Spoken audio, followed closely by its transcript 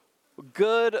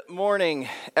Good morning,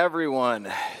 everyone.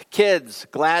 Kids,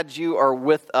 glad you are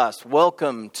with us.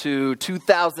 Welcome to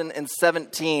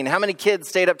 2017. How many kids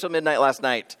stayed up till midnight last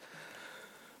night?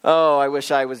 Oh, I wish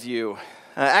I was you.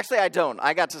 Actually, I don't.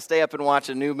 I got to stay up and watch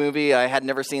a new movie. I had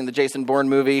never seen the Jason Bourne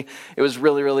movie. It was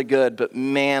really, really good, but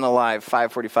man alive,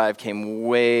 5:45 came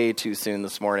way too soon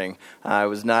this morning. I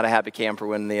was not a happy camper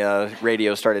when the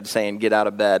radio started saying, get out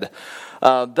of bed.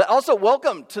 But also,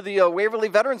 welcome to the Waverly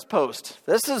Veterans Post.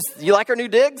 You like our new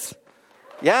digs?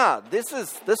 Yeah, this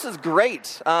is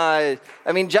great.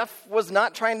 Jeff was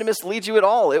not trying to mislead you at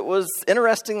all. It was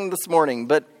interesting this morning,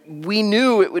 but we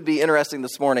knew it would be interesting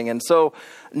this morning. And so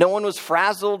no one was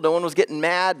frazzled, no one was getting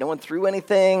mad, no one threw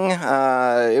anything.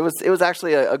 It was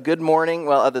actually a good morning,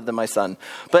 well, other than my son.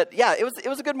 But yeah, it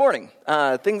was a good morning.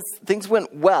 Things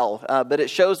went well, but it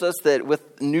shows us that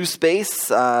with new space,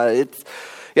 I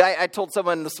told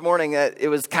someone this morning that it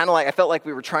was kind of like, I felt like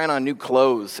we were trying on new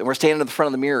clothes and we're standing in the front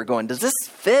of the mirror going, does this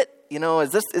fit?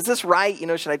 Is this right?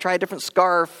 Should I try a different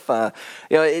scarf?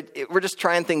 We're just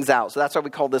trying things out. So that's why we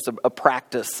call this a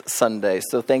practice Sunday.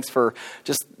 So thanks for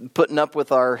just putting up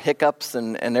with our hiccups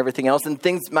and everything else. And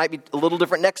things might be a little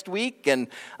different next week. And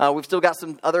we've still got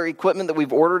some other equipment that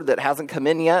we've ordered that hasn't come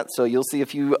in yet. So you'll see a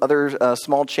few other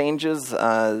small changes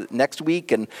next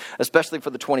week, and especially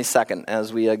for the 22nd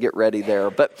as we get ready there.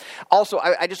 But also,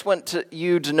 I just want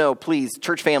you to know, please,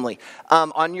 church family,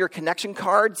 on your connection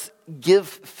cards, give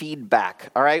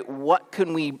feedback, all right? What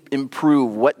can we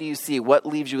improve? What do you see? What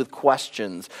leaves you with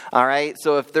questions, all right?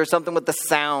 So if there's something with the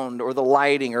sound or the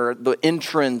lighting or the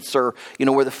entrance or,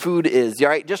 where the food is, all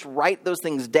right? Just write those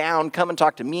things down. Come and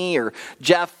talk to me or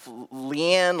Jeff,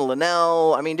 Leanne,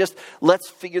 Linnell. Just let's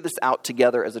figure this out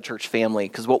together as a church family,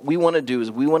 because what we want to do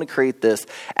is we want to create this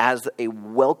as a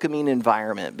welcoming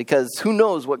environment, because who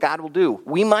knows what God will do.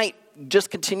 We might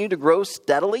just continue to grow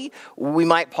steadily. We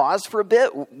might pause for a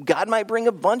bit. God might bring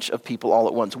a bunch of people all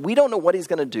at once. We don't know what he's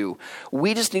going to do.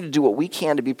 We just need to do what we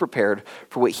can to be prepared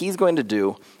for what he's going to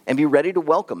do and be ready to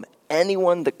welcome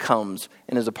anyone that comes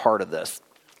and is a part of this.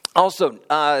 Also,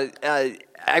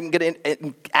 I'm going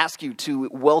to ask you to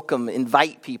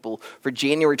invite people for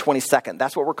January 22nd.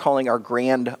 That's what we're calling our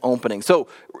grand opening. So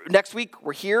next week,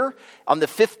 we're here. On the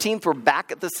 15th, we're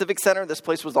back at the Civic Center. This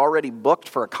place was already booked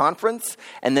for a conference.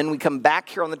 And then we come back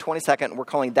here on the 22nd, and we're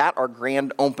calling that our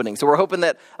grand opening. So we're hoping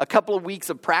that a couple of weeks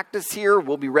of practice here,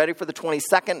 we'll be ready for the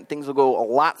 22nd. Things will go a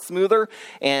lot smoother,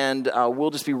 and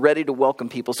we'll just be ready to welcome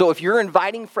people. So if you're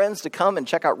inviting friends to come and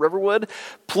check out Riverwood,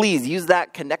 please use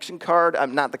that connection card.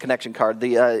 Not the connection card,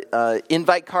 the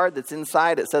invite card that's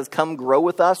inside. It says, come grow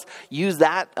with us. Use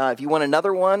that. If you want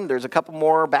another one, there's a couple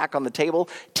more back on the table.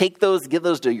 Take those, give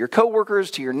those to your coworkers,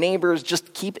 to your neighbors.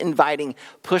 Just keep inviting.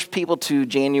 Push people to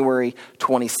January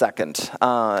 22nd.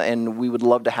 And we would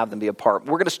love to have them be a part.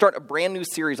 We're going to start a brand new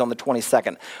series on the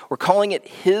 22nd. We're calling it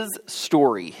His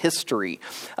Story, History.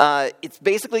 It's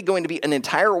basically going to be an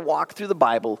entire walk through the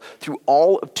Bible through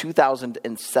all of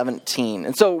 2017.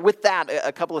 And so with that,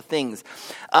 a couple of things.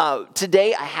 Today,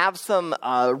 I have some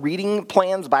reading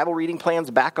plans, Bible reading plans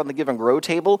back on the Give and Grow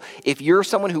table. If you're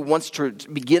someone who wants to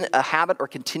begin a habit or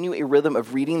continue a rhythm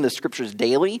of reading the scriptures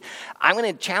daily, I'm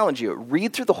going to challenge you.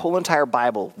 Read through the whole entire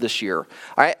Bible this year. All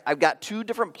right, I've got two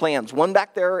different plans. One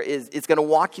back there it's going to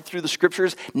walk you through the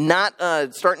scriptures, not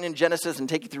starting in Genesis and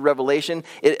take you through Revelation.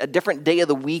 A different day of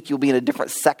the week, you'll be in a different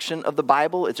section of the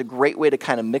Bible. It's a great way to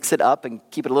kind of mix it up and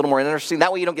keep it a little more interesting.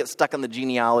 That way you don't get stuck on the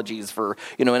genealogies for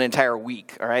an entire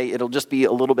week. All right, it'll just be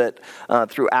a little bit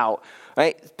throughout.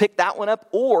 Right? Pick that one up,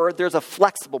 or there's a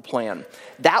flexible plan.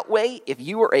 That way, if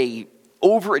you are a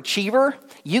overachiever,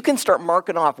 you can start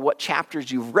marking off what chapters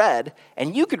you've read,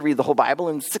 and you could read the whole Bible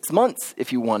in 6 months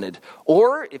if you wanted.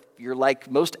 Or if you're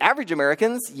like most average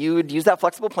Americans, you would use that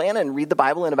flexible plan and read the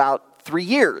Bible in about 3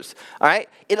 years. All right?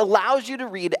 It allows you to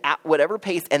read at whatever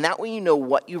pace, and that way you know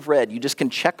what you've read. You just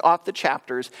can check off the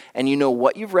chapters, and you know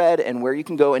what you've read and where you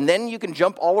can go, and then you can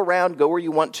jump all around, go where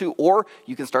you want to, or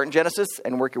you can start in Genesis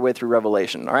and work your way through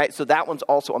Revelation. All right? So that one's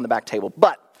also on the back table.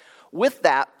 But with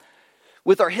that,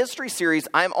 with our history series,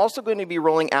 I'm also going to be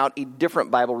rolling out a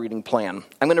different Bible reading plan.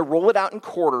 I'm going to roll it out in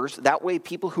quarters. That way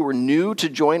people who are new to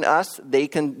join us, they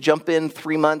can jump in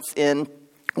 3 months in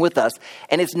with us.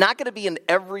 And it's not going to be an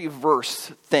every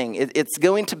verse thing. It's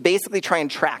going to basically try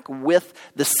and track with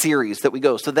the series that we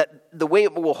go. So that the way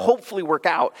it will hopefully work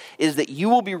out is that you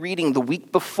will be reading the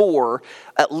week before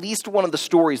at least one of the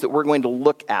stories that we're going to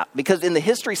look at. Because in the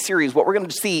history series, what we're going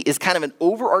to see is kind of an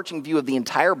overarching view of the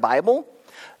entire Bible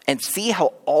and see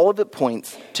how all of it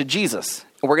points to Jesus.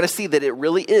 And we're going to see that it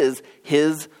really is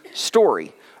his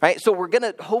story. right? So we're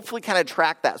going to hopefully kind of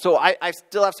track that. So I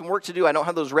still have some work to do. I don't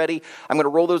have those ready. I'm going to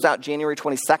roll those out January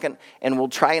 22nd, and we'll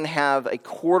try and have a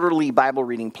quarterly Bible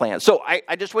reading plan. So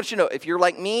I just want you to know, if you're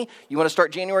like me, you want to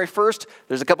start January 1st,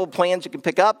 there's a couple of plans you can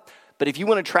pick up. But if you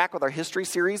want to track with our history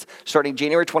series, starting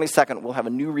January 22nd, we'll have a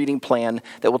new reading plan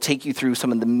that will take you through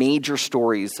some of the major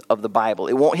stories of the Bible.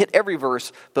 It won't hit every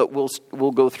verse, but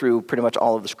we'll go through pretty much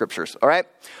all of the scriptures, all right?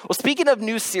 Well, speaking of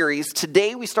new series,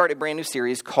 today we start a brand new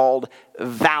series called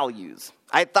Values.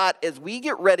 I thought as we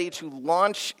get ready to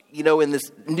launch, in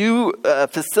this new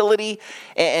facility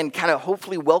and kind of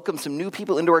hopefully welcome some new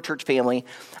people into our church family,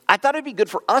 I thought it'd be good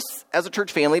for us as a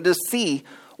church family to see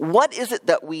what is it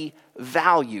that we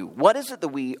value? What is it that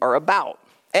we are about?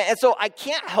 And so I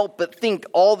can't help but think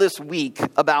all this week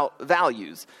about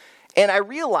values. And I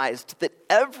realized that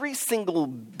every single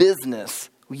business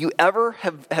you ever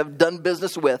have done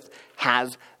business with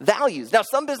has values. Now,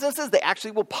 some businesses, they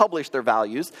actually will publish their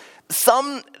values.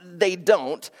 Some, they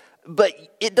don't. But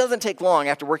it doesn't take long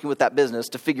after working with that business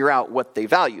to figure out what they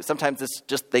value. Sometimes it's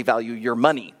just they value your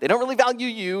money. They don't really value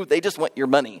you. They just want your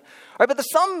money. All right, but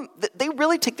there's some, they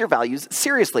really take their values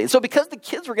seriously. And so because the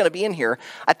kids were going to be in here,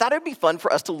 I thought it would be fun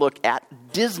for us to look at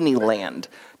Disneyland.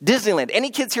 Disneyland. Any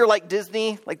kids here like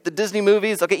Disney? Like the Disney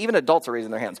movies? Okay, even adults are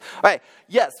raising their hands. All right,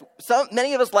 yes,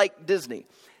 many of us like Disney.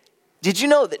 Did you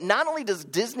know that not only does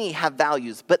Disney have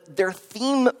values, but their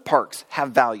theme parks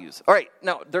have values? All right,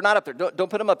 no, they're not up there. Don't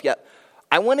put them up yet.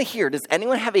 I want to hear, does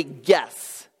anyone have a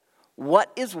guess?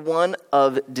 What is one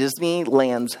of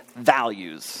Disneyland's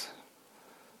values?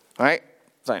 All right,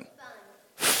 fine.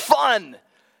 Fun.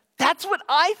 That's what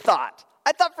I thought.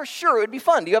 I thought for sure it would be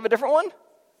fun. Do you have a different one?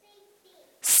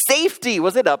 Safety.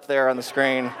 Was it up there on the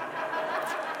screen?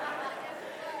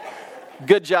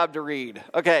 Good job to read.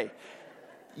 Okay.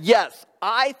 Yes,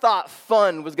 I thought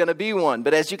fun was going to be one,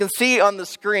 but as you can see on the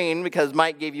screen, because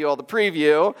Mike gave you all the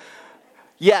preview,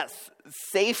 yes,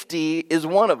 safety is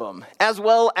one of them, as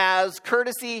well as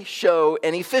courtesy, show,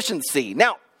 and efficiency.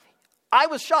 Now, I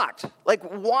was shocked. Like,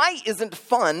 why isn't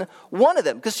fun one of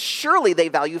them? Because surely they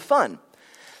value fun.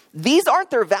 These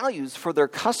aren't their values for their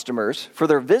customers, for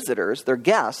their visitors, their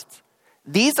guests.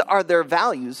 These are their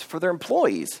values for their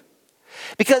employees.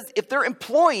 Because if their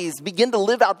employees begin to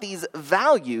live out these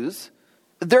values,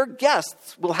 their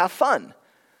guests will have fun.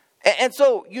 And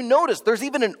so you notice there's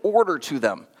even an order to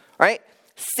them, right?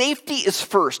 Safety is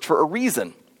first for a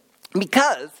reason.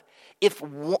 Because if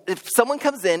someone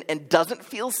comes in and doesn't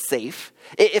feel safe,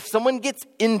 if someone gets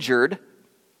injured,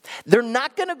 they're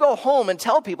not going to go home and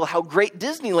tell people how great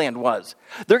Disneyland was.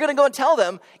 They're going to go and tell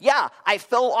them, yeah, I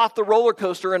fell off the roller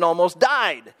coaster and almost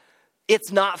died. It's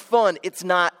not fun. It's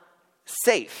not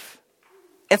safe.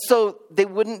 And so they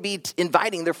wouldn't be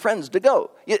inviting their friends to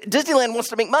go. Disneyland wants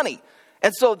to make money.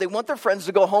 And so they want their friends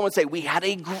to go home and say, we had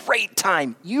a great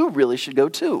time. You really should go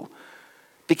too.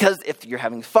 Because if you're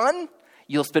having fun,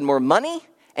 you'll spend more money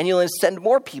and you'll send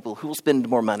more people who will spend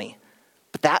more money.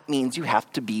 But that means you have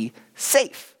to be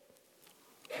safe.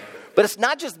 But it's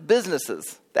not just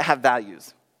businesses that have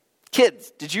values.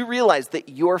 Kids, did you realize that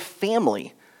your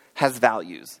family has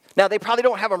values? Now, they probably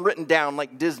don't have them written down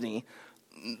like Disney,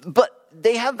 but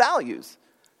they have values.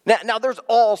 Now there's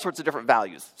all sorts of different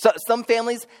values. So some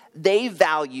families, they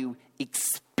value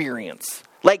experience.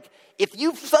 Like, if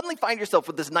you suddenly find yourself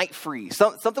with this night free,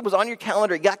 something was on your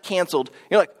calendar, it got canceled,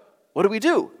 you're like, what do we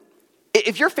do?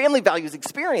 If your family values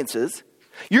experiences,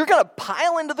 you're going to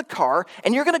pile into the car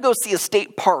and you're going to go see a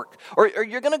state park, or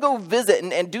you're going to go visit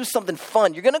and do something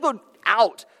fun. You're going to go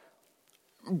out.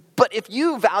 But if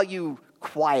you value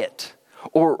quiet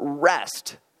or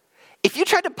rest, if you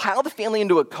tried to pile the family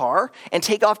into a car and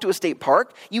take off to a state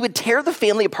park, you would tear the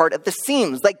family apart at the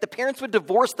seams. Like the parents would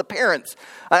divorce the parents.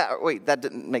 Wait, that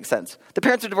didn't make sense. The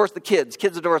parents would divorce the kids.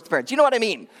 Kids would divorce the parents. You know what I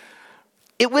mean?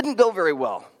 It wouldn't go very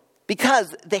well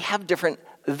because they have different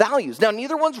values. Now,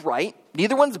 neither one's right.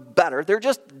 Neither one's better. They're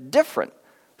just different.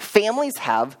 Families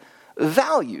have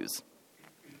values.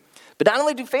 But not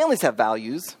only do families have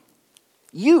values,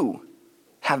 you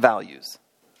have values.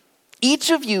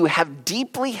 Each of you have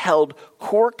deeply held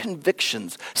core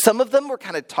convictions. Some of them were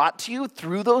kind of taught to you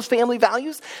through those family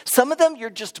values. Some of them you're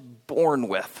just born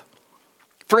with.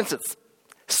 For instance,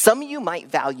 some of you might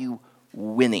value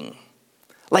winning.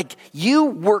 Like, you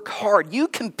work hard, you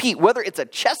compete, whether it's a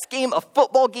chess game, a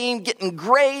football game, getting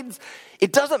grades,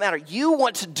 it doesn't matter. You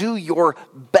want to do your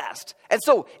best. And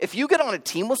so if you get on a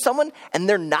team with someone and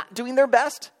they're not doing their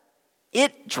best,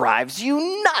 it drives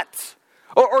you nuts.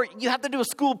 Or you have to do a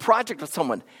school project with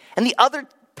someone and the other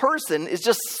person is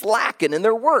just slacking in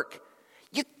their work.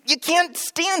 You can't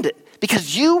stand it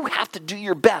because you have to do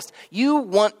your best. You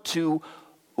want to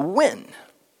win.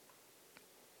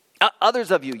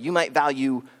 Others of you, you might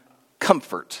value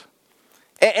comfort.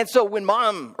 And so when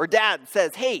mom or dad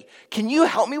says, hey, can you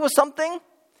help me with something?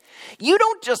 You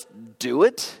don't just do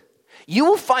it. You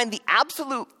will find the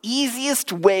absolute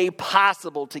easiest way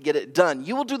possible to get it done.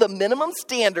 You will do the minimum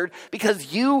standard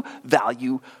because you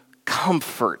value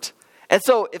comfort. And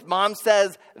so if mom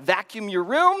says, vacuum your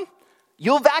room,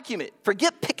 you'll vacuum it.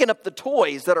 Forget picking up the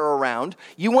toys that are around.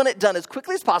 You want it done as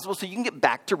quickly as possible so you can get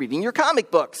back to reading your comic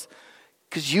books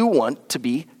because you want to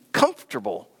be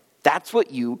comfortable. That's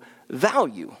what you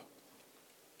value.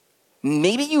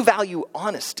 Maybe you value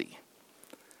honesty.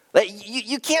 Like,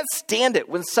 you can't stand it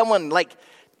when someone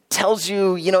tells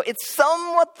you, it's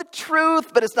somewhat the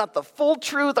truth, but it's not the full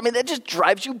truth. I mean, that just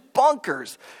drives you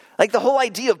bonkers. Like the whole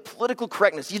idea of political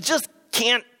correctness, you just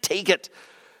can't take it.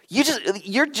 You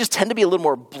just tend to be a little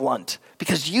more blunt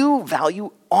because you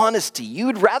value honesty.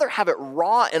 You'd rather have it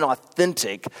raw and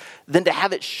authentic than to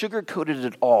have it sugar-coated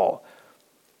at all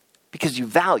because you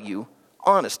value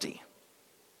honesty.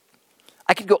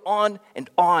 I could go on and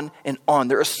on and on.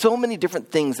 There are so many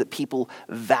different things that people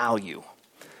value.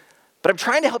 But I'm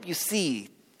trying to help you see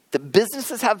that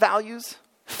businesses have values,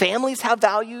 families have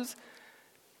values,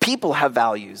 people have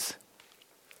values.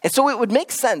 And so it would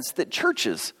make sense that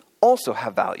churches also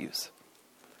have values.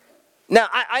 Now,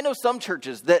 I know some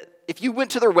churches that if you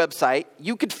went to their website,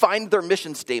 you could find their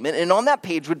mission statement, and on that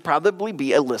page would probably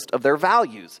be a list of their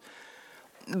values.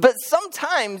 But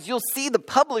sometimes you'll see the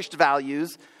published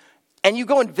values, and you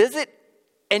go and visit,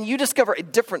 and you discover a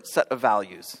different set of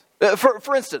values.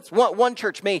 For instance, one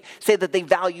church may say that they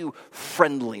value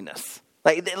friendliness.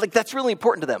 Like that's really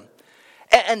important to them.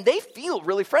 And they feel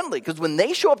really friendly because when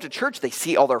they show up to church, they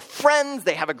see all their friends,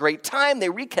 they have a great time, they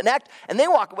reconnect, and they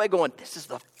walk away going, this is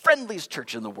the friendliest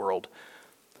church in the world.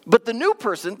 But the new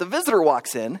person, the visitor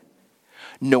walks in,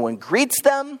 no one greets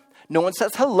them, no one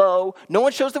says hello, no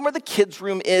one shows them where the kids'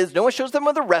 room is, no one shows them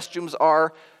where the restrooms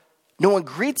are, no one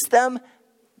greets them.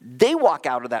 They walk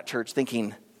out of that church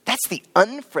thinking, that's the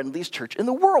unfriendliest church in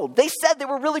the world. They said they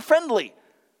were really friendly,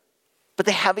 but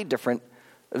they have a different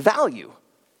value.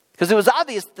 Because it was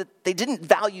obvious that they didn't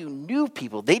value new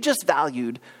people. They just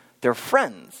valued their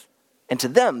friends. And to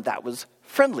them, that was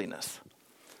friendliness.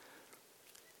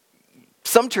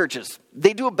 Some churches,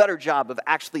 they do a better job of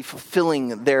actually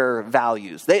fulfilling their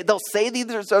values. They'll say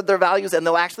these are their values and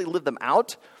they'll actually live them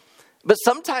out. But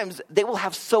sometimes they will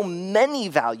have so many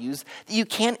values that you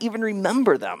can't even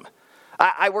remember them.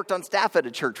 I worked on staff at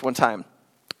a church one time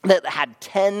that had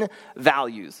 10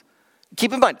 values.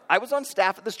 Keep in mind, I was on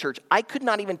staff at this church. I could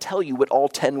not even tell you what all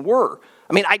 10 were.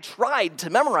 I mean, I tried to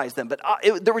memorize them, but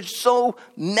there were so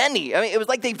many. I mean, it was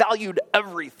like they valued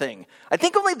everything. I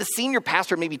think only the senior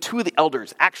pastor, maybe 2 of the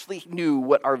elders, actually knew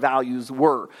what our values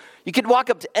were. You could walk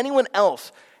up to anyone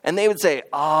else, and they would say,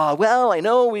 well, I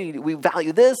know we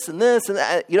value this and this and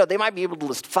that. They might be able to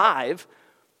list 5,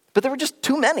 but there were just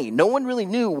too many. No one really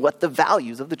knew what the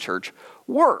values of the church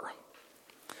were.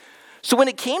 So when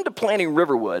it came to planning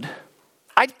Riverwood,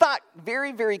 I thought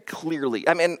very, very clearly,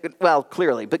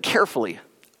 clearly, but carefully,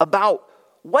 about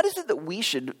what is it that we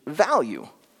should value.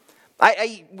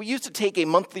 We used to take a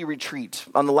monthly retreat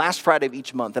on the last Friday of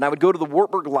each month, and I would go to the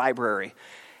Wartburg Library.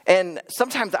 And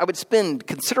sometimes I would spend a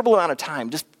considerable amount of time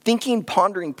just thinking,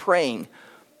 pondering, praying,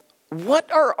 what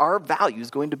are our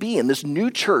values going to be in this new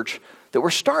church that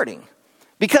we're starting?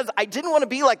 Because I didn't want to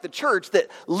be like the church that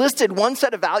listed one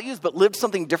set of values but lived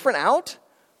something different out.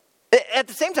 At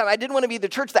the same time, I didn't want to be the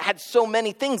church that had so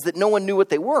many things that no one knew what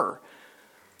they were.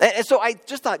 And so I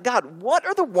just thought, God, what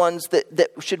are the ones that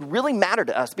should really matter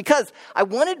to us? Because I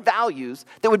wanted values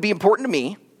that would be important to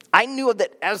me. I knew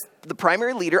that as the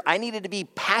primary leader, I needed to be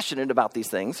passionate about these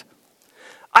things.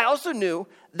 I also knew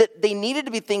that they needed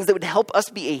to be things that would help us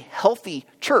be a healthy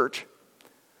church.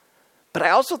 But I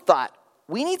also thought,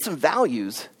 we need some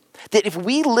values that if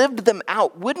we lived them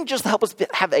out, wouldn't just help us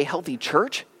have a healthy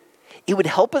church, it would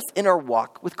help us in our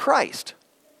walk with Christ.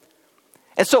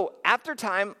 And so after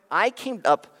time, I came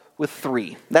up with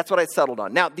 3. That's what I settled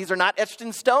on. Now, these are not etched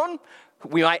in stone.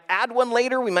 We might add one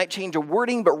later. We might change a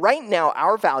wording. But right now,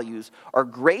 our values are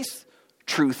grace,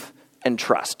 truth, and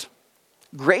trust.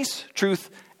 Grace, truth,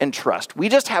 and trust. We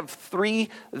just have 3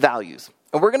 values.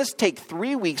 And we're going to take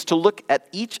 3 weeks to look at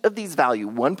each of these values,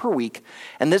 1 per week.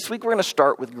 And this week, we're going to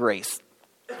start with grace.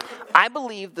 I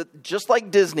believe that just like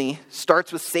Disney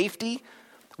starts with safety,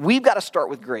 we've got to start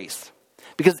with grace.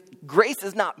 Because grace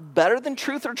is not better than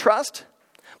truth or trust,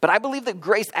 but I believe that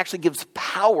grace actually gives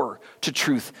power to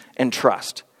truth and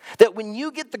trust. That when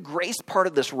you get the grace part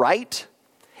of this right,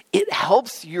 it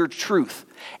helps your truth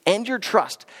and your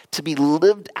trust to be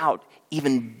lived out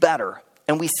even better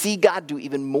and we see God do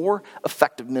even more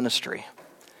effective ministry.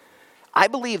 I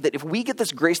believe that if we get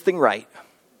this grace thing right,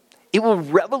 it will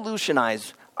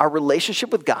revolutionize our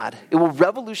relationship with God. It will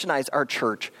revolutionize our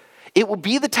church. It will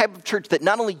be the type of church that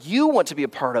not only you want to be a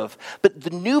part of, but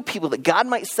the new people that God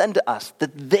might send to us,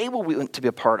 that they will want to be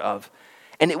a part of.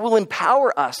 And it will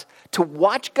empower us to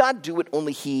watch God do what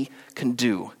only he can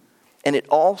do. And it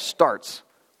all starts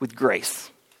with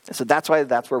grace. And so that's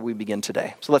where we begin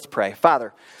today. So let's pray.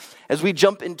 Father, as we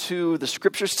jump into the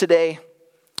scriptures today,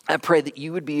 I pray that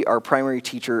you would be our primary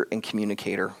teacher and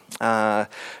communicator.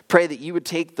 Pray that you would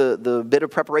take the bit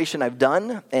of preparation I've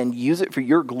done and use it for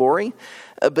your glory,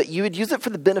 but you would use it for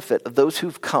the benefit of those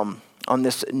who've come on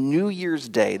this New Year's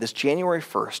Day, this January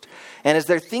 1st. And as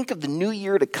they think of the new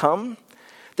year to come,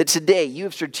 that today you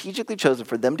have strategically chosen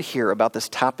for them to hear about this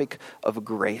topic of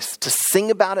grace, to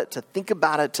sing about it, to think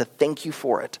about it, to thank you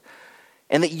for it.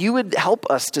 And that you would help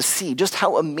us to see just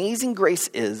how amazing grace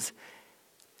is,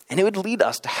 and it would lead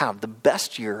us to have the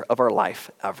best year of our life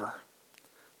ever.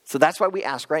 So that's why we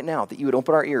ask right now that you would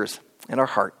open our ears and our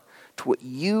heart to what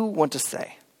you want to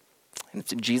say. And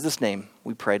it's in Jesus' name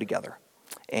we pray together.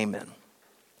 Amen.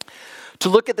 To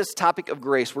look at this topic of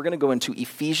grace, we're going to go into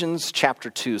Ephesians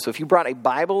chapter 2. So if you brought a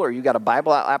Bible or you got a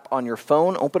Bible app on your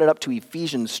phone, open it up to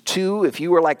Ephesians 2. If you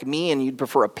were like me and you'd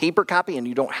prefer a paper copy and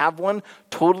you don't have one,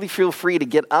 totally feel free to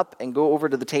get up and go over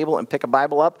to the table and pick a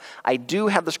Bible up. I do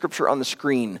have the scripture on the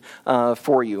screen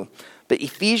for you. But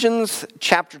Ephesians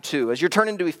chapter 2, as you're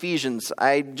turning to Ephesians,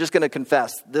 I'm just going to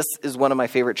confess, this is one of my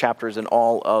favorite chapters in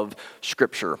all of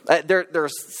Scripture. There are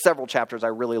several chapters I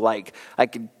really like. I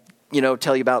could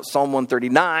tell you about Psalm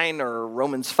 139 or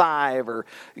Romans 5 or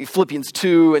Philippians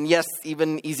 2, and yes,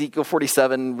 even Ezekiel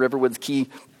 47, Riverwood's key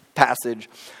passage.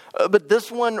 But this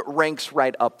one ranks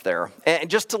right up there. And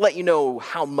just to let you know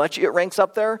how much it ranks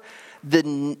up there, the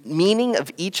meaning of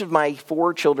each of my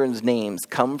 4 children's names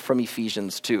come from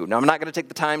Ephesians 2. Now, I'm not going to take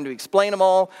the time to explain them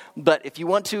all, but if you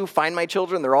want to, find my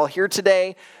children. They're all here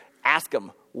today. Ask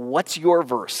them, what's your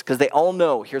verse? Because they all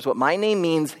know, here's what my name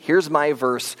means, here's my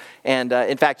verse. And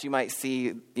in fact, you might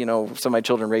see, some of my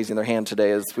children raising their hand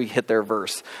today as we hit their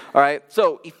verse. All right,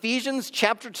 so Ephesians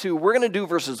chapter 2, we're going to do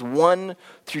verses 1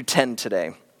 through 10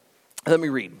 today. Let me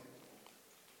read.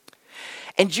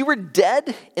 And you were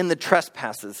dead in the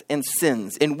trespasses and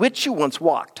sins in which you once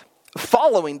walked,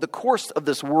 following the course of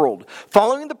this world,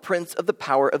 following the prince of the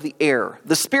power of the air,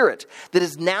 the spirit that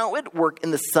is now at work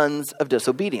in the sons of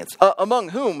disobedience, among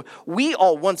whom we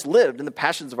all once lived in the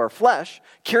passions of our flesh,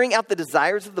 carrying out the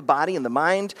desires of the body and the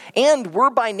mind, and were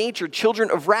by nature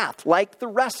children of wrath, like the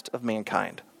rest of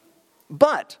mankind.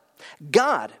 But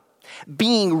God,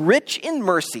 being rich in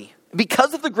mercy,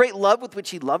 because of the great love with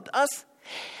which he loved us,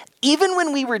 even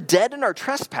when we were dead in our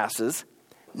trespasses,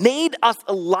 made us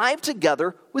alive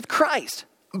together with Christ.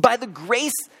 By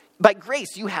grace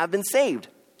you have been saved,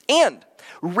 and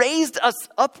raised us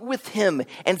up with him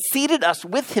and seated us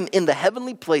with him in the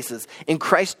heavenly places in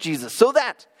Christ Jesus, so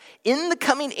that in the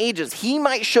coming ages he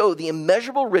might show the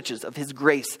immeasurable riches of his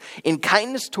grace in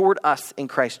kindness toward us in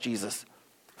Christ Jesus.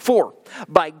 For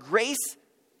by grace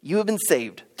you have been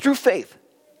saved through faith.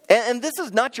 And this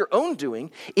is not your own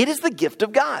doing. It is the gift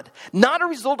of God, not a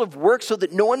result of works so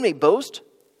that no one may boast.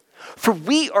 For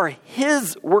we are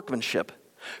his workmanship,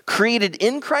 created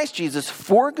in Christ Jesus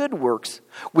for good works,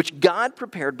 which God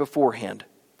prepared beforehand,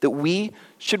 that we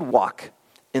should walk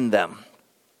in them.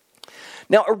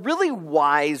 Now, a really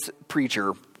wise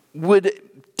preacher would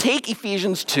take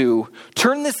Ephesians 2,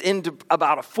 turn this into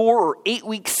about a 4 or 8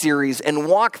 week series and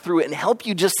walk through it and help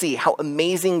you just see how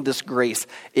amazing this grace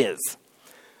is.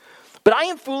 But I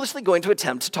am foolishly going to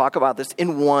attempt to talk about this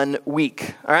in 1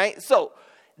 week, all right? So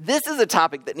this is a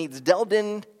topic that needs delved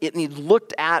in, it needs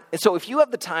looked at. And so if you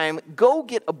have the time, go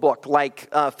get a book like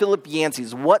Philip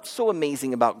Yancey's What's So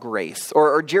Amazing About Grace?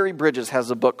 Or Jerry Bridges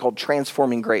has a book called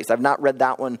Transforming Grace. I've not read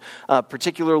that one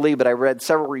particularly, but I read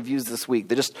several reviews this week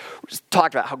that just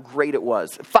talked about how great it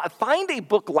was. Find a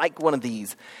book like one of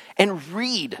these and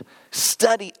read,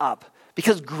 study up,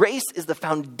 because grace is the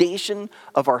foundation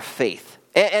of our faith.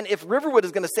 And if Riverwood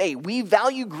is going to say, we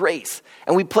value grace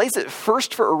and we place it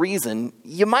first for a reason,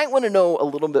 you might want to know a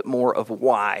little bit more of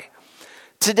why.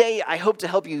 Today, I hope to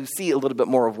help you see a little bit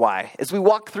more of why. As we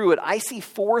walk through it, I see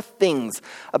 4 things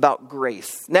about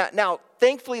grace. Now,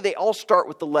 thankfully, they all start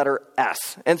with the letter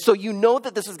S. And so you know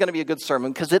that this is going to be a good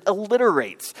sermon because it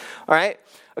alliterates, all right?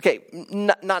 Okay,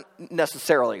 not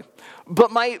necessarily.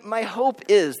 But my hope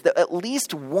is that at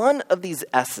least one of these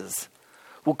S's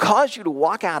will cause you to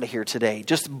walk out of here today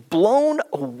just blown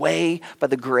away by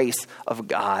the grace of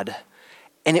God.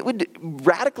 And it would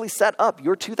radically set up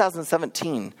your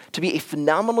 2017 to be a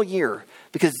phenomenal year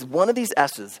because one of these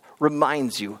S's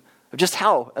reminds you of just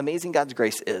how amazing God's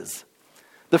grace is.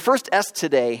 The first S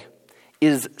today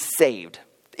is saved.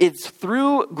 It's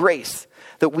through grace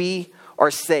that we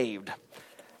are saved.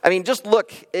 I mean, just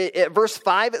look at verse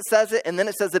 5, it says it, and then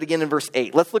it says it again in verse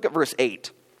 8. Let's look at verse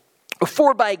 8.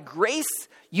 For by grace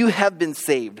you have been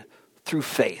saved through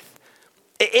faith.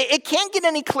 It can't get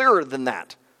any clearer than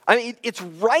that. I mean, it's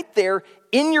right there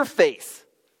in your face.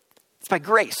 It's by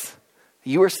grace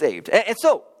you are saved. And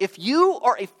so, if you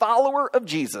are a follower of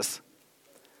Jesus,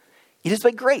 it is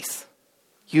by grace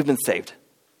you've been saved.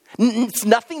 It's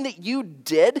nothing that you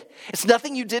did. It's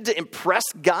nothing you did to impress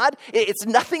God. It's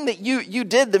nothing that you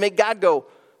did to make God go,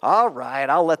 all right,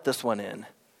 I'll let this one in.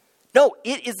 No,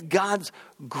 it is God's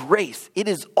grace. It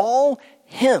is all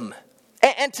Him.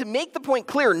 And to make the point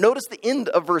clear, notice the end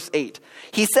of verse 8.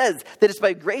 He says that it's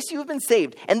by grace you have been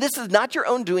saved, and this is not your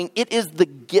own doing. It is the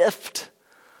gift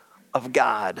of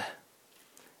God.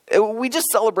 We just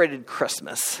celebrated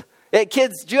Christmas. Hey,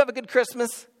 kids, did you have a good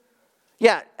Christmas?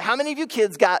 Yeah, how many of you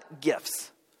kids got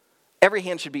gifts? Every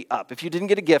hand should be up. If you didn't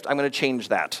get a gift, I'm going to change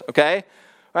that, okay?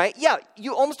 All right, yeah,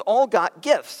 you almost all got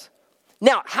gifts.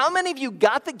 Now, how many of you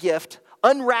got the gift,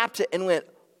 unwrapped it, and went,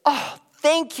 oh,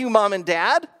 thank you, Mom and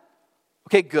Dad?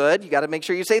 Okay, good. You got to make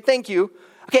sure you say thank you.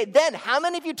 Okay, then how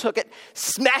many of you took it,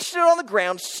 smashed it on the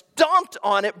ground, stomped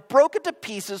on it, broke it to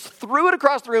pieces, threw it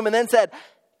across the room, and then said,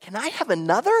 can I have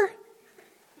another?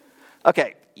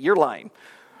 Okay, you're lying.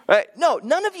 All right, no,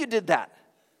 none of you did that.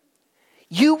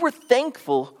 You were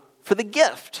thankful for the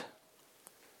gift.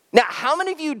 Now, how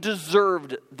many of you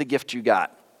deserved the gift you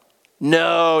got?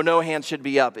 No hands should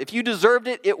be up. If you deserved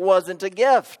it, it wasn't a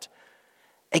gift.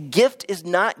 A gift is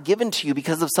not given to you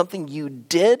because of something you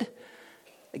did.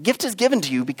 A gift is given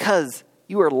to you because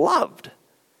you are loved.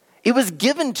 It was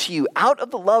given to you out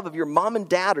of the love of your mom and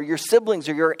dad or your siblings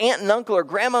or your aunt and uncle or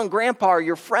grandma and grandpa or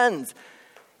your friends.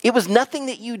 It was nothing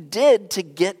that you did to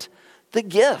get the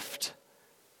gift.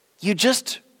 You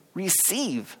just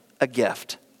receive a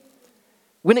gift.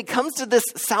 When it comes to this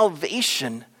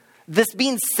salvation, this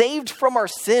being saved from our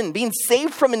sin, being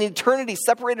saved from an eternity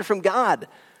separated from God,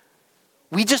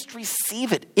 we just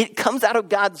receive it. It comes out of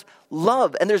God's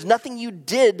love, and there's nothing you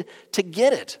did to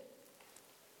get it.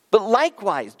 But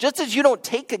likewise, just as you don't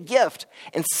take a gift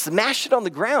and smash it on the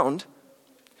ground,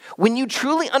 when you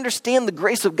truly understand the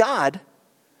grace of God,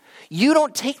 you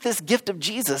don't take this gift of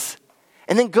Jesus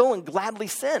and then go and gladly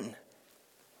sin.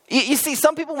 You see,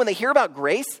 some people, when they hear about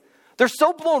grace, they're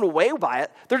so blown away by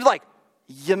it. They're like,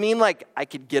 you mean like I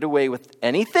could get away with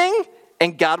anything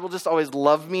and God will just always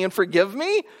love me and forgive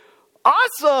me?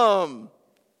 Awesome!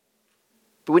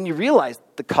 But when you realize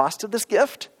the cost of this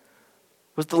gift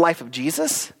was the life of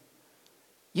Jesus,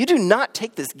 you do not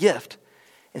take this gift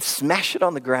and smash it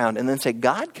on the ground and then say,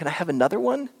 God, can I have another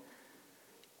one?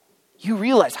 You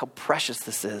realize how precious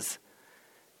this is.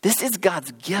 This is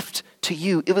God's gift to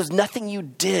you. It was nothing you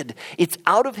did. It's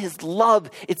out of His love.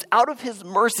 It's out of His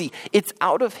mercy. It's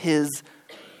out of His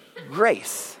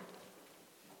grace.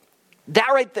 That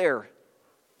right there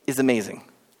is amazing.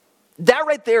 That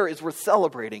right there is worth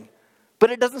celebrating.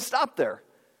 But it doesn't stop there.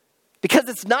 Because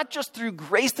it's not just through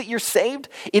grace that you're saved.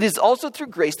 It is also through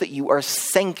grace that you are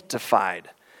sanctified.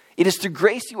 It is through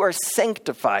grace you are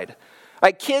sanctified. All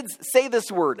right, kids, say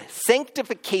this word,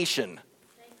 sanctification.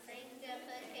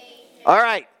 All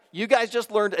right, you guys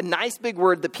just learned a nice big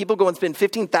word that people go and spend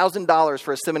 $15,000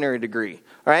 for a seminary degree.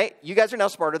 All right, you guys are now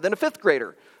smarter than a fifth grader.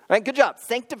 All right, good job,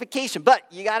 sanctification, but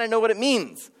you got to know what it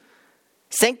means.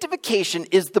 Sanctification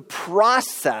is the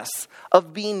process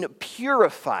of being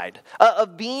purified,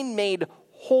 of being made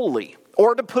holy.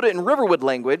 Or to put it in Riverwood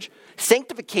language,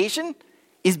 sanctification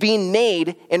is being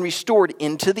made and restored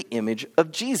into the image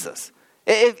of Jesus.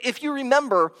 If you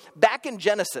remember, back in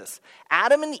Genesis,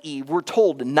 Adam and Eve were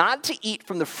told not to eat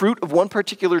from the fruit of one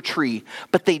particular tree,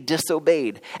 but they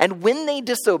disobeyed. And when they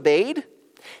disobeyed,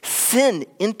 sin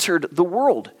entered the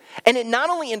world. And it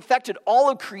not only infected all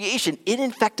of creation, it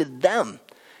infected them.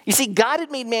 You see, God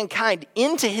had made mankind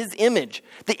into His image.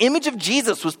 The image of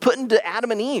Jesus was put into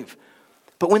Adam and Eve.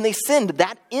 But when they sinned,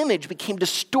 that image became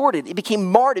distorted. It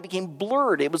became marred. It became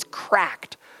blurred. It was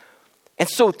cracked. And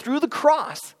so through the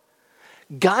cross,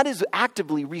 God is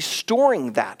actively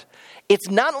restoring that. It's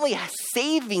not only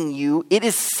saving you, it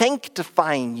is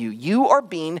sanctifying you. You are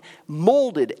being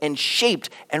molded and shaped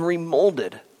and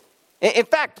remolded. In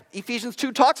fact, Ephesians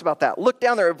 2 talks about that. Look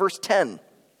down there at verse 10.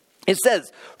 It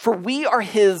says, for we are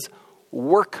His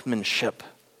workmanship.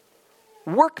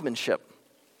 Workmanship.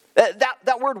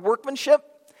 That word workmanship,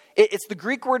 it's the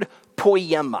Greek word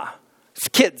poiema.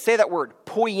 Kids, say that word,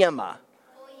 poiema.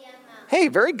 Hey,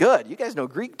 very good. You guys know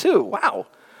Greek too. Wow.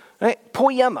 Right?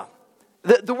 Poiema.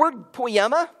 The word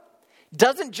poiema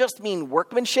doesn't just mean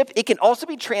workmanship. It can also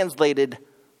be translated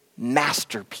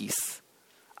masterpiece.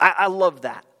 I love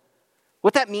that.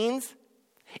 What that means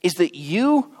is that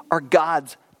you are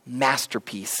God's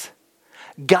masterpiece.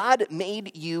 God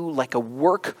made you like a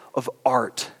work of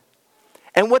art.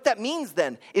 And what that means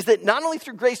then is that not only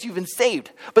through grace you've been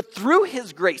saved, but through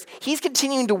his grace, he's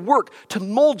continuing to work to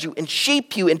mold you and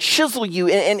shape you and chisel you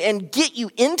and get you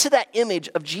into that image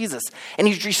of Jesus. And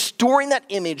he's restoring that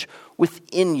image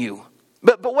within you.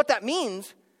 But what that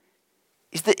means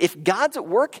is that if God's at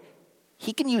work,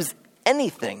 he can use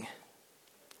anything,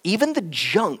 even the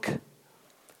junk.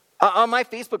 On my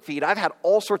Facebook feed, I've had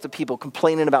all sorts of people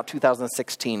complaining about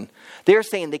 2016. They're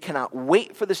saying they cannot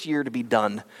wait for this year to be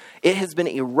done. It has been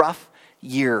a rough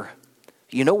year.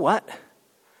 You know what?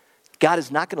 God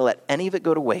is not going to let any of it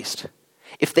go to waste.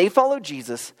 If they follow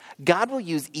Jesus, God will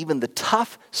use even the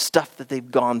tough stuff that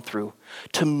they've gone through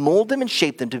to mold them and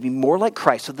shape them to be more like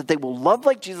Christ so that they will love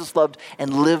like Jesus loved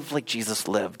and live like Jesus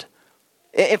lived.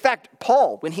 In fact,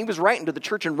 Paul, when he was writing to the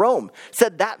church in Rome,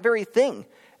 said that very thing.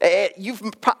 You've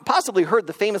possibly heard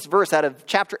the famous verse out of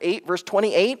chapter 8, verse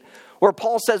 28, where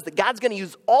Paul says that God's going to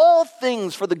use all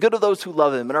things for the good of those who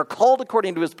love him and are called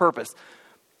according to his purpose.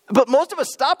 But most of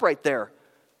us stop right there.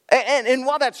 And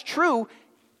while that's true,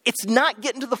 it's not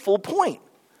getting to the full point.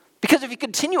 Because if you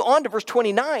continue on to verse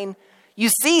 29, you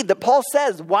see that Paul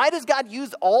says, why does God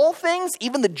use all things,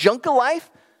 even the junk of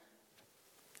life,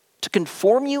 to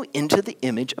conform you into the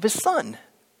image of his son?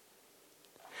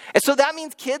 And so that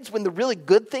means, kids, when the really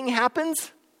good thing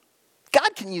happens,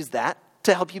 God can use that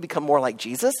to help you become more like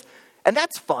Jesus. And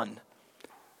that's fun.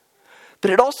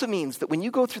 But it also means that when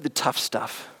you go through the tough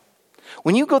stuff,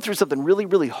 when you go through something really,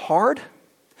 really hard,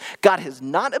 God has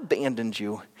not abandoned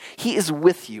you. He is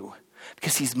with you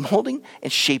because he's molding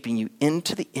and shaping you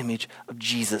into the image of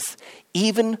Jesus,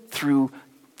 even through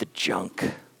the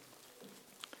junk.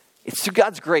 It's through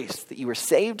God's grace that you are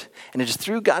saved, and it is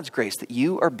through God's grace that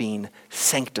you are being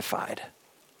sanctified.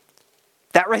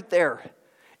 That right there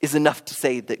is enough to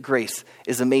say that grace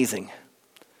is amazing.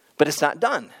 But it's not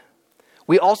done.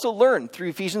 We also learn through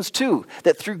Ephesians 2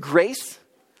 that through grace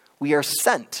we are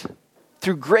sent.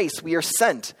 Through grace we are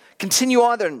sent. Continue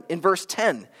on in verse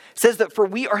 10. It says that for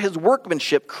we are his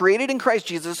workmanship created in Christ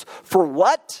Jesus for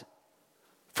what?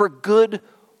 For good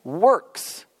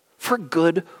works. For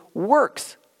good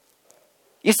works.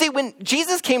 You see, when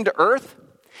Jesus came to earth,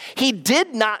 he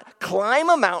did not climb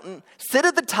a mountain, sit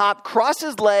at the top, cross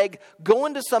his leg, go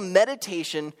into some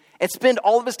meditation, and spend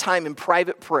all of his time in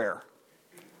private prayer.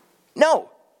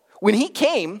 No. When he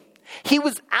came, he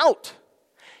was out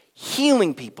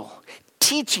healing people,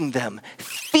 teaching them,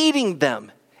 feeding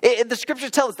them. The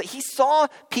scriptures tell us that he saw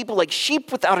people like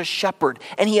sheep without a shepherd,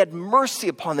 and he had mercy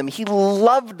upon them. He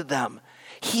loved them.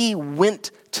 He went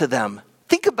to them.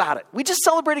 Think about it. We just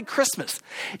celebrated Christmas.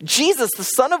 Jesus, the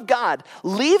Son of God,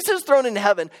 leaves his throne in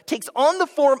heaven, takes on the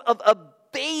form of a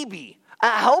baby, a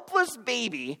helpless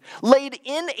baby, laid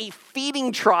in a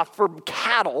feeding trough for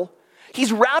cattle.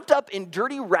 He's wrapped up in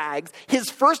dirty rags. His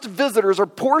first visitors are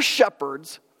poor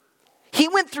shepherds. He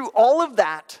went through all of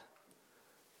that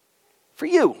for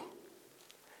you.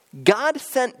 God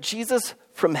sent Jesus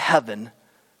from heaven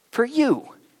for you.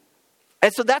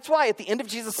 And so that's why at the end of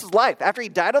Jesus' life, after he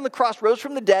died on the cross, rose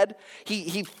from the dead,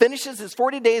 he finishes his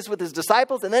 40 days with his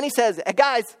disciples, and then he says, hey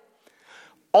guys,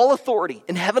 all authority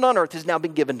in heaven and on earth has now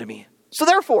been given to me. So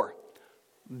therefore,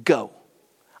 go.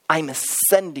 I'm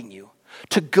sending you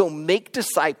to go make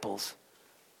disciples.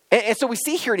 And so we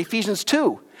see here in Ephesians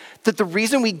 2 that the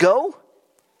reason we go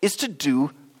is to do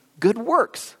good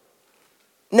works.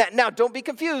 Now don't be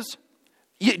confused.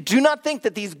 You do not think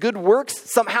that these good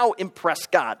works somehow impress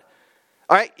God.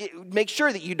 All right, make sure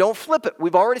that you don't flip it.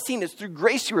 We've already seen it's through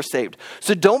grace you were saved.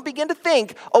 So don't begin to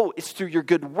think, oh, it's through your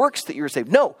good works that you were saved.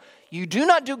 No, you do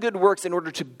not do good works in order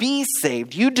to be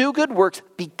saved. You do good works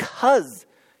because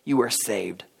you are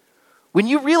saved. When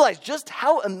you realize just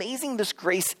how amazing this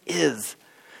grace is,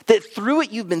 that through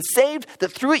it you've been saved,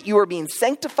 that through it you are being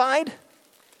sanctified,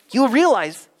 you will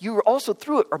realize you are also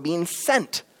through it are being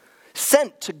sent.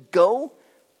 Sent to go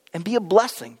and be a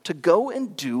blessing, to go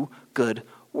and do good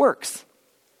works.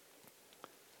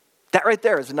 That right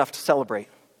there is enough to celebrate.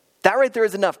 That right there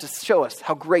is enough to show us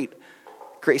how great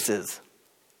grace is.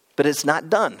 But it's not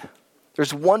done.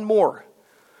 There's one more.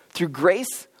 Through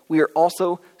grace, we are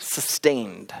also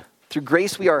sustained. Through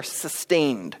grace, we are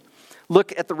sustained.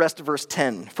 Look at the rest of verse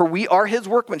 10. For we are his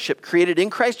workmanship, created in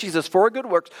Christ Jesus for good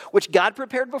works, which God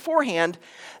prepared beforehand,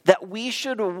 that we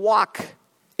should walk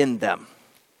in them.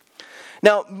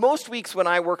 Now, most weeks when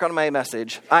I work on my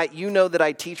message, you know that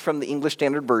I teach from the English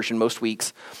Standard Version most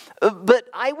weeks, but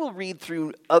I will read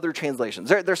through other translations.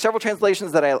 There are several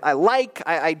translations that I like.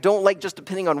 I don't like just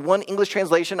depending on one English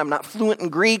translation. I'm not fluent in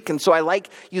Greek, and so I like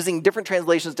using different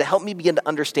translations to help me begin to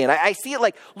understand. I see it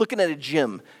like looking at a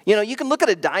gem. You know, you can look at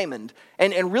a diamond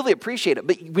and really appreciate it,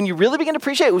 but when you really begin to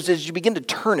appreciate it, as you begin to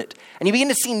turn it, and you begin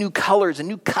to see new colors and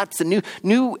new cuts and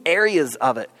new areas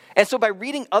of it. And so by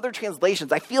reading other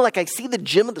translations, I feel like I see the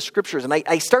gem of the scriptures, and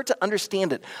I start to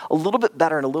understand it a little bit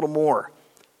better and a little more.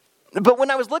 But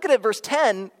when I was looking at verse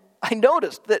 10, I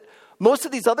noticed that most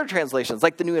of these other translations,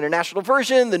 like the New International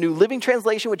Version, the New Living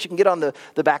Translation, which you can get on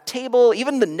the back table,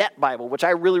 even the Net Bible, which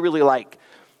I really, really like,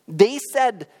 they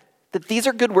said that these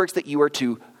are good works that you are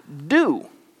to do,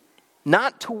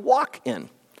 not to walk in.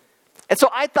 And so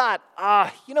I thought,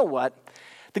 you know what?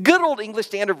 The good old English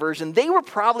Standard Version, they were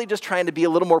probably just trying to be a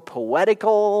little more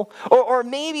poetical, or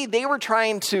maybe they were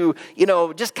trying to,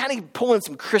 just kind of pull in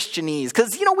some Christianese.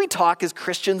 Because, we talk as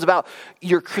Christians about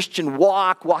your Christian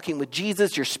walk, walking with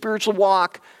Jesus, your spiritual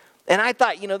walk. And I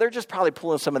thought, they're just probably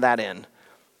pulling some of that in.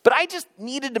 But I just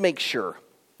needed to make sure.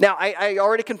 Now, I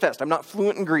already confessed, I'm not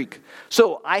fluent in Greek.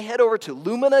 So I head over to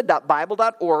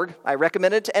lumina.bible.org. I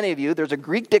recommend it to any of you. There's a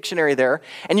Greek dictionary there,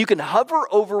 and you can hover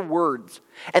over words,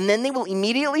 and then they will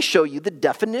immediately show you the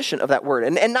definition of that word.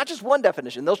 And not just one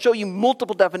definition. They'll show you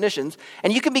multiple definitions,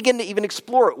 and you can begin to even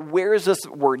explore where is this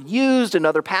word used in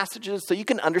other passages so you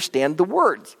can understand the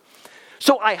words.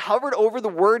 So I hovered over the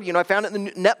word, I found it in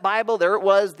the Net Bible, there it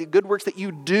was, the good works that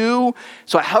you do.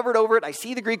 So I hovered over it, I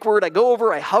see the Greek word, I go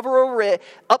over, I hover over it,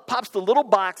 up pops the little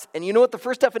box, and you know what the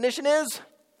first definition is?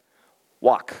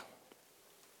 Walk.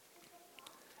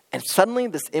 And suddenly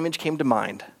this image came to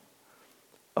mind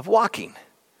of walking.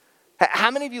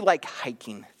 How many of you like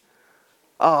hiking?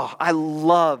 Oh, I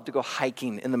love to go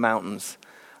hiking in the mountains.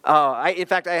 In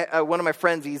fact, one of my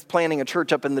friends, he's planning a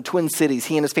church up in the Twin Cities.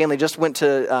 He and his family just went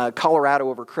to Colorado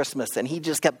over Christmas, and he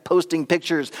just kept posting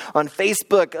pictures on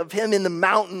Facebook of him in the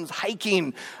mountains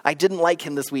hiking. I didn't like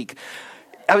him this week.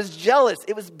 I was jealous.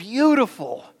 It was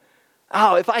beautiful.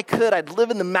 Oh, if I could, I'd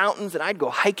live in the mountains, and I'd go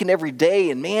hiking every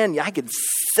day, and man, I could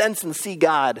sense and see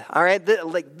God. All right,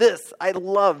 like this. I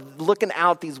love looking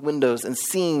out these windows and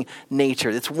seeing nature.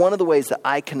 It's one of the ways that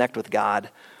I connect with God.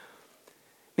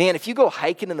 Man, if you go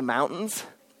hiking in the mountains,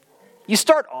 you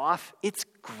start off, it's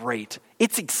great.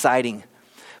 It's exciting.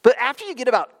 But after you get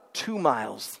about 2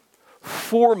 miles,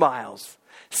 4 miles,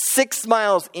 6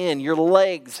 miles in, your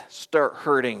legs start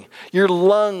hurting. Your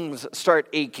lungs start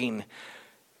aching.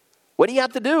 What do you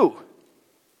have to do?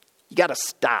 You got to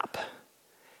stop.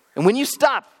 And when you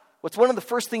stop, what's one of the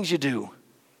first things you do?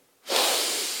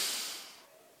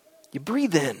 You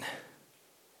breathe in.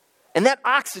 And that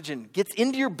oxygen gets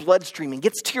into your bloodstream and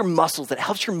gets to your muscles. It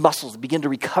helps your muscles begin to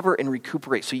recover and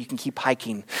recuperate so you can keep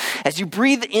hiking. As you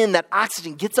breathe in, that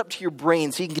oxygen gets up to your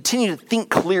brain so you can continue to think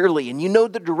clearly and you know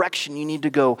the direction you need to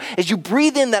go. As you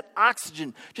breathe in that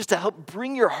oxygen just to help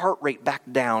bring your heart rate back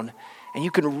down and you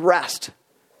can rest.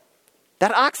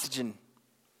 That oxygen,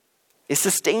 it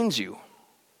sustains you.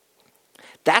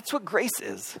 That's what grace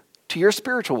is to your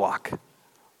spiritual walk.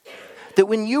 That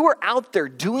when you are out there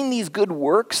doing these good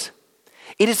works,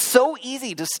 it is so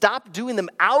easy to stop doing them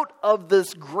out of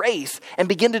this grace and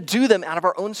begin to do them out of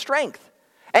our own strength.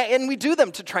 And we do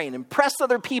them to try and impress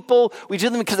other people. We do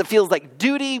them because it feels like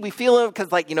duty. We feel it because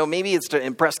maybe it's to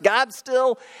impress God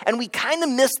still. And we kind of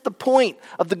miss the point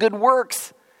of the good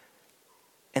works.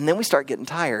 And then we start getting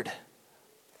tired.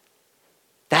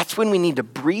 That's when we need to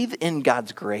breathe in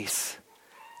God's grace.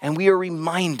 And we are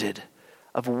reminded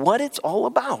of what it's all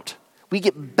about. We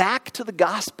get back to the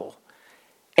gospel.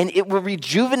 And it will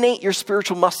rejuvenate your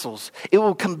spiritual muscles. It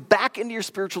will come back into your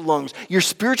spiritual lungs. Your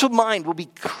spiritual mind will be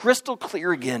crystal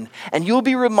clear again. And you'll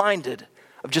be reminded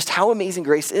of just how amazing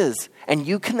grace is. And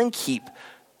you can then keep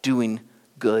doing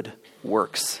good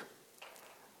works.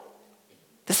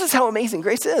 This is how amazing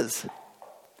grace is.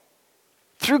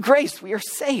 Through grace, we are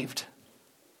saved.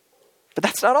 But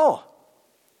that's not all.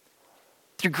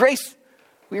 Through grace,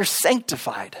 we are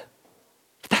sanctified.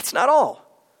 But that's not all.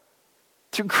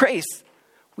 Through grace,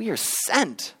 we are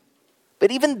sent. But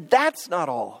even that's not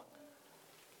all.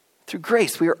 Through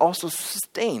grace, we are also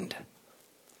sustained.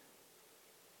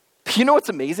 But you know what's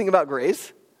amazing about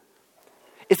grace?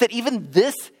 Is that even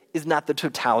this is not the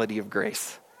totality of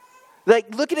grace.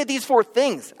 Like, looking at these 4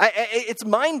 things, it's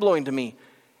mind-blowing to me.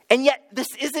 And yet, this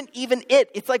isn't even it.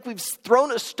 It's like we've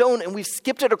thrown a stone and we've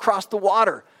skipped it across the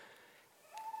water.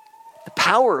 The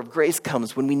power of grace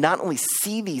comes when we not only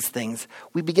see these things,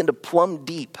 we begin to plumb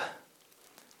deep.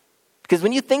 Because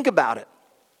when you think about it,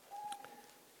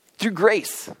 Through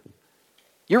grace,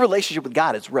 your relationship with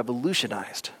God is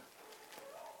revolutionized.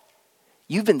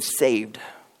 You've been saved.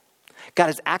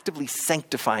 God is actively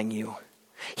sanctifying you.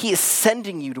 He is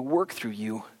sending you to work through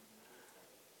you.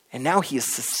 And now he is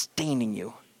sustaining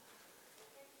you.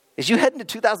 As you head into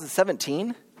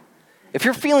 2017, if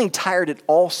you're feeling tired at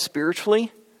all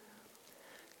spiritually,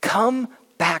 come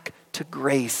back to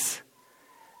grace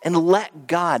and let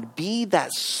God be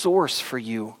that source for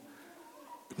you.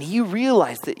 May you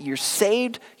realize that you're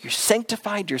saved, you're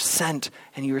sanctified, you're sent,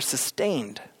 and you're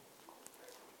sustained.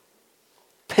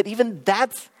 But even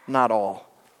that's not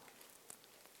all.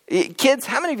 Kids,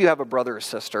 how many of you have a brother or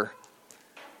sister?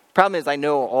 Problem is, I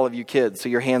know all of you kids, so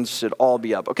your hands should all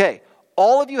be up. Okay,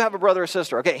 all of you have a brother or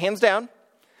sister. Okay, hands down.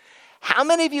 How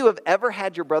many of you have ever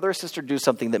had your brother or sister do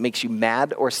something that makes you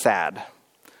mad or sad?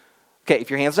 Okay, if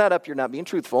your hand's not up, you're not being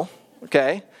truthful.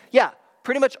 Okay, yeah,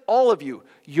 pretty much all of you.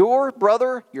 Your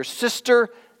brother, your sister,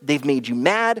 they've made you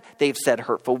mad. They've said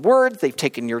hurtful words. They've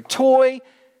taken your toy,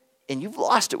 and you've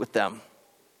lost it with them.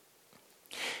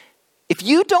 If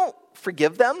you don't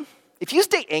forgive them, if you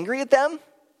stay angry at them,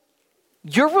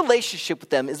 your relationship with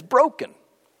them is broken.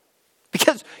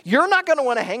 Because you're not going to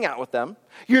want to hang out with them.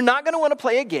 You're not going to want to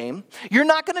play a game. You're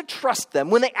not going to trust them.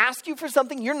 When they ask you for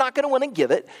something, you're not going to want to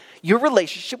give it. Your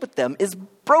relationship with them is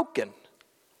broken.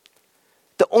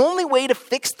 The only way to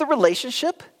fix the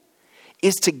relationship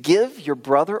is to give your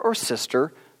brother or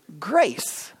sister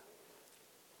grace.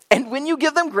 And when you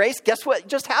give them grace, guess what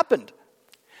just happened?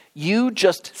 You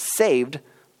just saved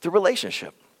the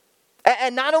relationship.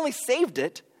 And not only saved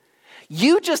it,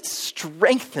 you just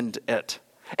strengthened it.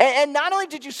 And not only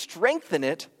did you strengthen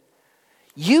it,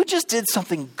 you just did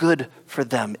something good for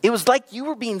them. It was like you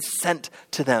were being sent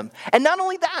to them. And not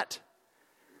only that,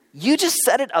 you just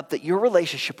set it up that your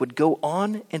relationship would go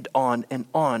on and on and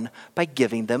on by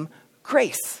giving them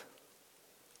grace.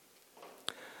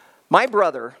 My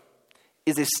brother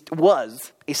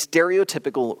was a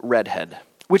stereotypical redhead,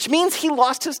 which means he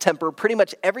lost his temper pretty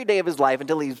much every day of his life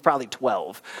until he was probably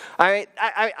 12.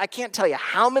 I can't tell you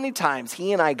how many times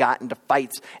he and I got into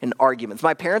fights and arguments.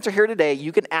 My parents are here today.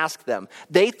 You can ask them.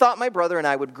 They thought my brother and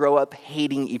I would grow up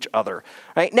hating each other.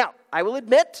 Right? Now, I will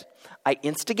admit, I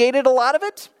instigated a lot of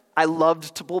it. I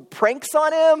loved to pull pranks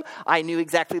on him. I knew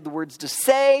exactly the words to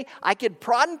say. I could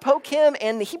prod and poke him,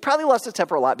 and he probably lost his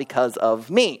temper a lot because of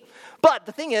me. But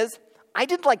the thing is, I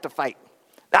didn't like to fight.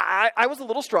 I was a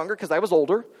little stronger because I was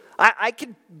older. I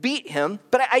could beat him,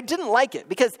 but I didn't like it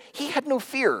because he had no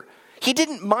fear. He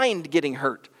didn't mind getting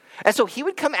hurt. And so he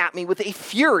would come at me with a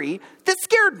fury that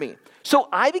scared me. So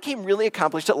I became really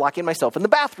accomplished at locking myself in the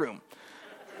bathroom.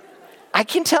 I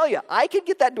can tell you, I could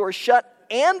get that door shut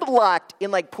and locked in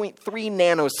like 0.3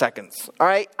 nanoseconds. All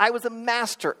right? I was a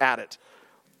master at it.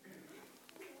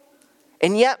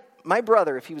 And yet, my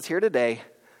brother, if he was here today,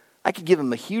 I could give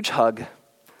him a huge hug.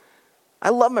 I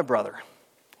love my brother.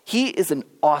 He is an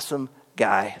awesome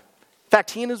guy. In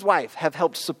fact, he and his wife have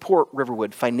helped support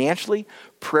Riverwood financially,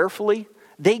 prayerfully.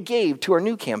 They gave to our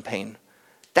new campaign.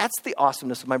 That's the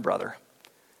awesomeness of my brother.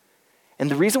 And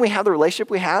the reason we have the relationship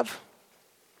we have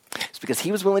is because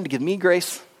he was willing to give me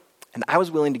grace, and I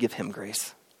was willing to give him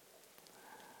grace.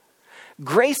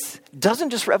 Grace doesn't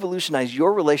just revolutionize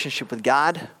your relationship with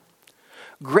God.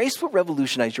 Grace will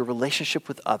revolutionize your relationship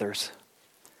with others.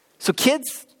 So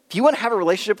kids, if you want to have a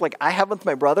relationship like I have with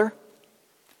my brother,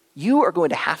 you are going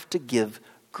to have to give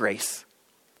grace.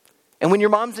 And when your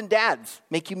moms and dads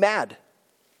make you mad,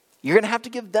 you're going to have to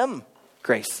give them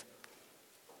grace.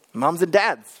 Moms and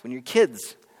dads, when your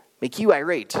kids make you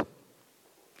irate,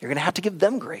 you're going to have to give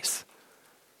them grace.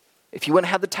 If you want to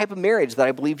have the type of marriage that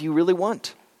I believe you really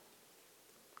want,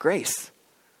 grace.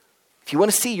 If you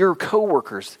want to see your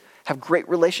coworkers have great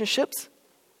relationships,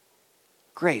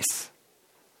 grace.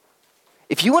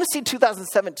 If you want to see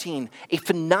 2017 a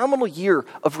phenomenal year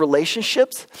of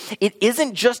relationships, it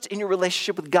isn't just in your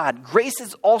relationship with God. Grace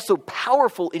is also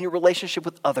powerful in your relationship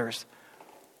with others.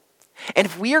 And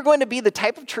if we are going to be the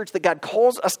type of church that God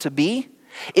calls us to be,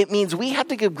 it means we have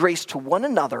to give grace to one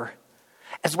another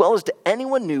as well as to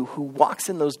anyone new who walks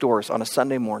in those doors on a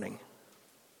Sunday morning.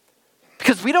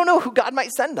 Because we don't know who God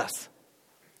might send us.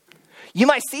 You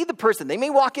might see the person. They may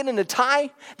walk in a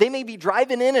tie. They may be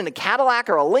driving in a Cadillac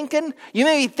or a Lincoln. You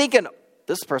may be thinking,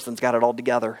 this person's got it all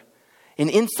together. And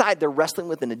inside, they're wrestling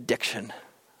with an addiction.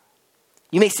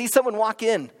 You may see someone walk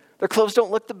in. Their clothes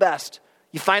don't look the best.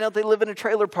 You find out they live in a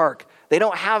trailer park. They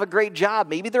don't have a great job.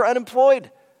 Maybe they're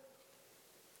unemployed.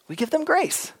 We give them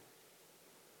grace.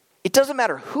 It doesn't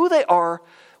matter who they are,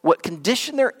 what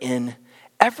condition they're in.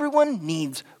 Everyone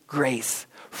needs grace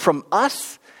from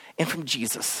us and from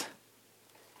Jesus.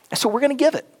 And so we're going to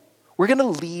give it. We're going to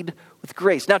lead with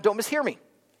grace. Now, don't mishear me.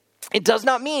 It does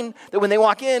not mean that when they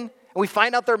walk in and we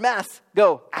find out their mess,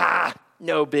 go,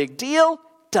 no big deal.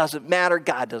 Doesn't matter.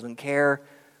 God doesn't care.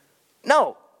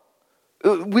 No.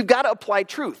 We've got to apply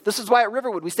truth. This is why at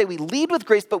Riverwood we say we lead with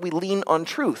grace, but we lean on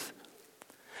truth.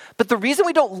 But the reason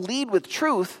we don't lead with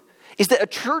truth is that a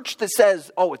church that says,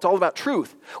 oh, it's all about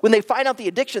truth, when they find out the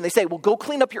addiction, they say, well, go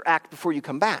clean up your act before you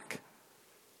come back.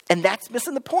 And that's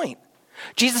missing the point.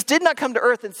 Jesus did not come to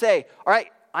earth and say, all right,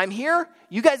 I'm here,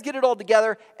 you guys get it all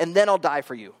together, and then I'll die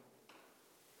for you.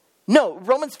 No,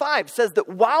 Romans 5 says that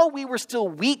while we were still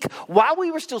weak, while we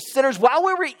were still sinners, while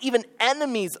we were even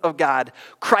enemies of God,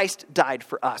 Christ died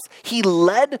for us. He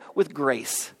led with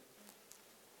grace.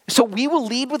 So we will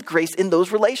lead with grace in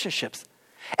those relationships.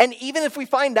 And even if we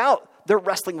find out they're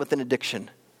wrestling with an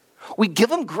addiction, we give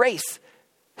them grace.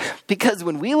 Because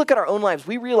when we look at our own lives,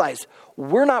 we realize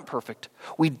we're not perfect.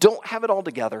 We don't have it all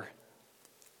together.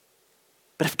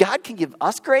 But if God can give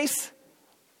us grace,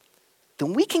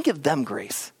 then we can give them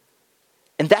grace.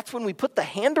 And that's when we put the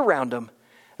hand around them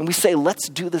and we say, let's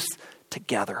do this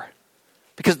together.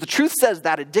 Because the truth says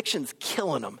that addiction's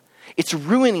killing them. It's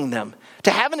ruining them.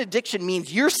 To have an addiction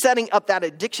means you're setting up that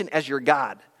addiction as your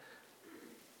God.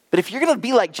 But if you're going to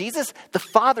be like Jesus, the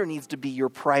Father needs to be your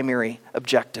primary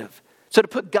objective. So to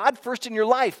put God first in your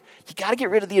life, you got to get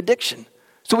rid of the addiction.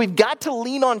 So we've got to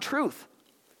lean on truth.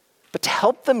 But to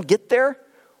help them get there,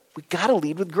 we've got to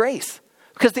lead with grace.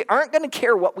 Because they aren't going to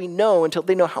care what we know until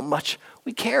they know how much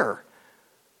we care.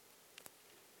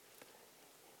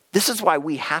 This is why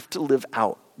we have to live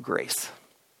out grace.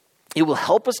 It will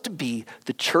help us to be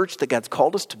the church that God's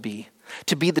called us to be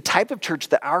the type of church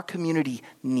that our community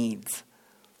needs.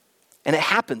 And it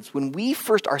happens when we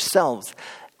first ourselves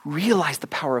realize the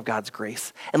power of God's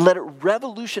grace and let it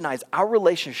revolutionize our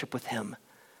relationship with Him.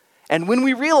 And when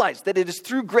we realize that it is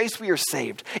through grace we are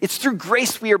saved, it's through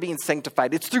grace we are being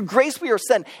sanctified, it's through grace we are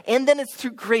sent, and then it's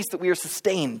through grace that we are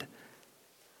sustained.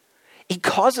 It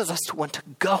causes us to want to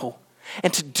go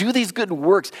and to do these good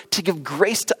works, to give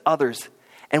grace to others,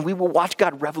 and we will watch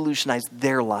God revolutionize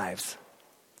their lives.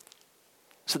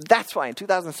 So that's why in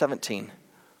 2017,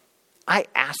 I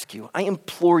ask you, I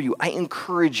implore you, I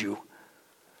encourage you,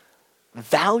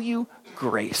 value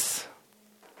grace.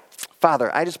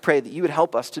 Father, I just pray that you would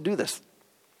help us to do this.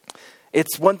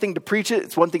 It's one thing to preach it.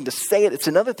 It's one thing to say it. It's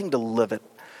another thing to live it.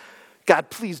 God,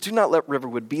 please do not let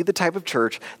Riverwood be the type of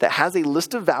church that has a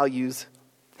list of values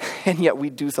and yet we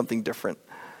do something different.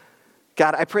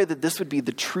 God, I pray that this would be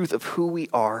the truth of who we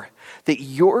are, that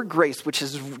your grace, which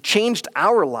has changed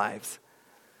our lives,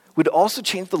 would also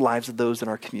change the lives of those in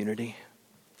our community.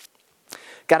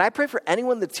 God, I pray for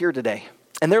anyone that's here today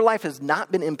and their life has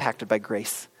not been impacted by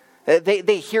grace.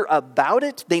 They hear about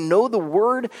it. They know the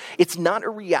word. It's not a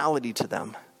reality to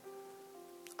them.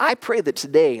 I pray that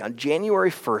today, on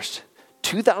January 1st,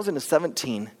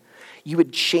 2017, you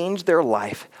would change their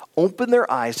life, open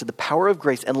their eyes to the power of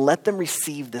grace, and let them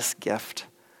receive this gift.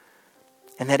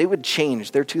 And that it would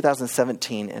change their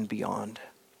 2017 and beyond.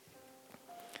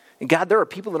 And God, there are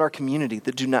people in our community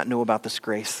that do not know about this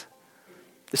grace.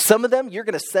 Some of them you're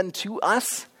going to send to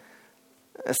us.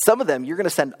 Some of them you're going to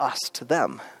send us to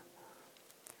them.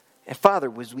 And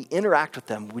Father, as we interact with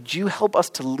them, would you help us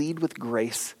to lead with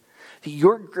grace? That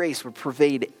your grace would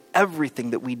pervade everything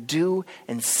that we do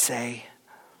and say.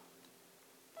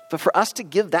 But for us to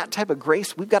give that type of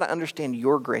grace, we've got to understand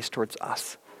your grace towards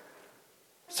us.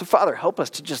 So Father, help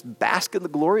us to just bask in the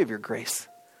glory of your grace,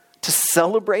 to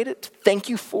celebrate it, to thank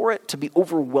you for it, to be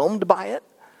overwhelmed by it.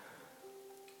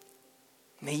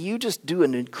 May you just do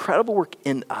an incredible work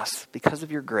in us because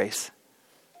of your grace,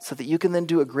 so that you can then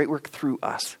do a great work through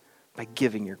us by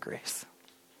giving your grace.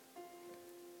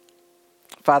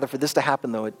 Father, for this to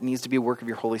happen, though, it needs to be a work of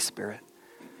your Holy Spirit.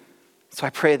 So I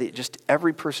pray that just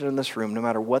every person in this room, no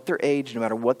matter what their age, no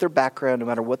matter what their background, no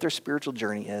matter what their spiritual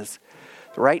journey is,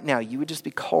 right now you would just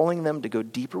be calling them to go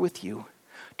deeper with you,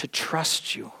 to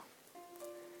trust you,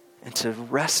 and to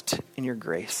rest in your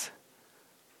grace.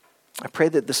 I pray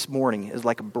that this morning is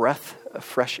like a breath of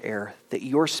fresh air, that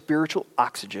your spiritual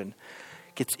oxygen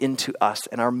gets into us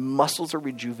and our muscles are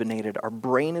rejuvenated, our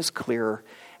brain is clearer,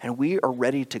 and we are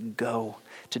ready to go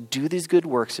to do these good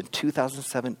works in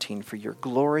 2017 for your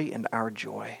glory and our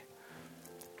joy.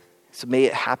 So may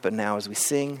it happen now as we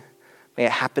sing. May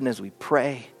it happen as we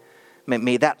pray.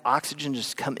 May that oxygen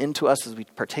just come into us as we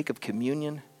partake of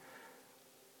communion.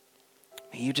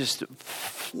 May you just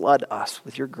flood us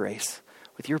with your grace,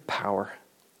 with your power,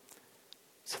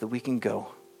 so that we can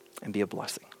go and be a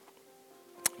blessing.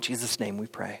 In Jesus' name we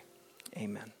pray.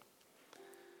 Amen.